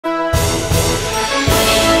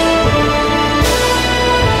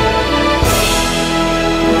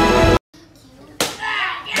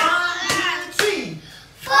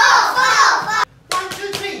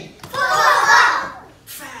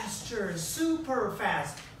super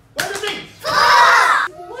fast. 1, 2, 3. 4.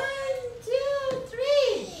 1, 2,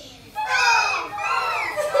 3.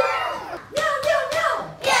 4. Meow, meow, meow.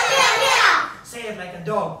 Meow, meow, meow. Say it like a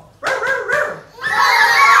dog.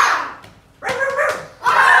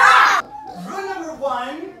 Rule number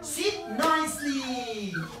 1, sit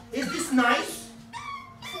nicely. Is this nice?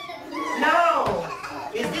 No.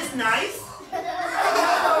 Is this nice? No.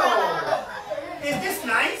 Is this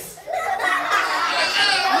nice?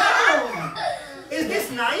 No. Is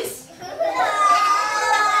this nice?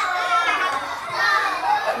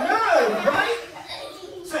 No, right?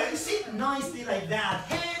 So sit nicely like that.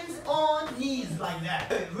 Hands on knees like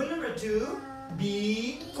that. Rule number 2,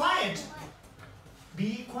 be quiet.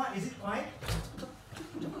 Be quiet. Is it quiet?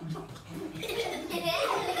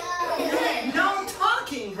 No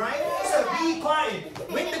talking, right? So be quiet.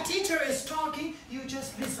 When the teacher is talking, you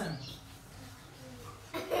just listen.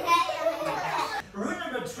 Rule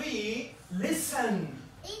number 3, listen.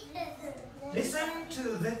 Listen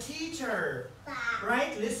to the teacher.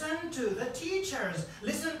 Right? Listen to the teachers.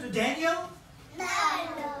 Listen to Daniel.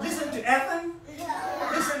 Listen to Evan.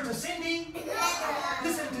 Listen to Cindy.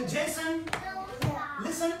 Listen to Jason.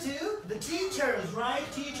 Listen to the teachers, right?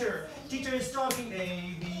 Teacher is talking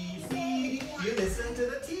A, B, C, D. You listen to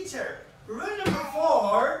the teacher. Rule number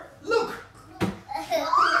 4, look.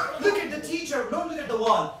 Look at the teacher. Don't look at the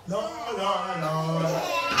wall. No.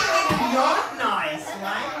 Not nice,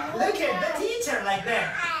 right? Look at the teacher like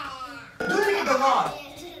that. Don't look at the wall.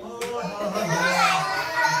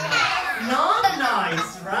 Not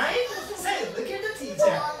nice, right? Say, look at the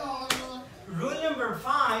teacher. Rule number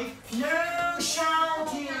 5, no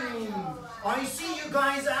shouting. I see you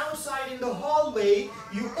guys outside in the hallway.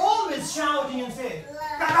 You always shouting and say,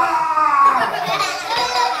 "Baba!"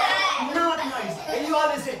 Not nice. And you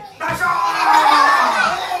always say, "Baba!"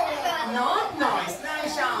 Not nice, no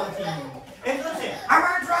shouting. And you say,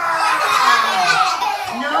 "Abadra!"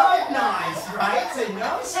 Not nice, right? So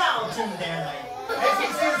no shouting there. Like, if he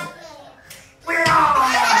says, "Where are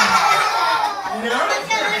you?" Not nice,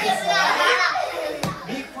 right?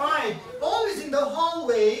 Be quiet. Always in the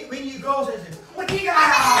hallway when you go, say, "What do you got?"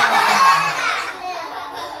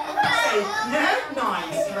 Say, not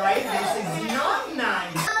nice, right? This is not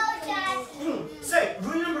nice. Say,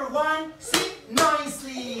 rule number 1, sit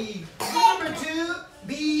nicely. Rule number 2,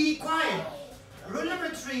 be quiet. Rule number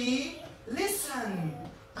 3, listen.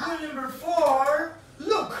 Rule number 4,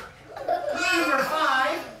 look. Rule number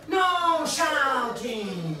 5, no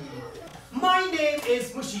shouting. My name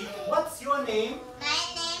is Muxi. What's your name? My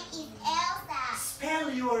name is Elsa. Spell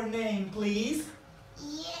your name, please.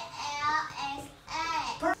 ESL.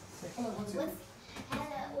 What's your name?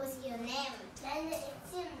 What's your name? My name is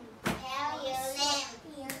Jim.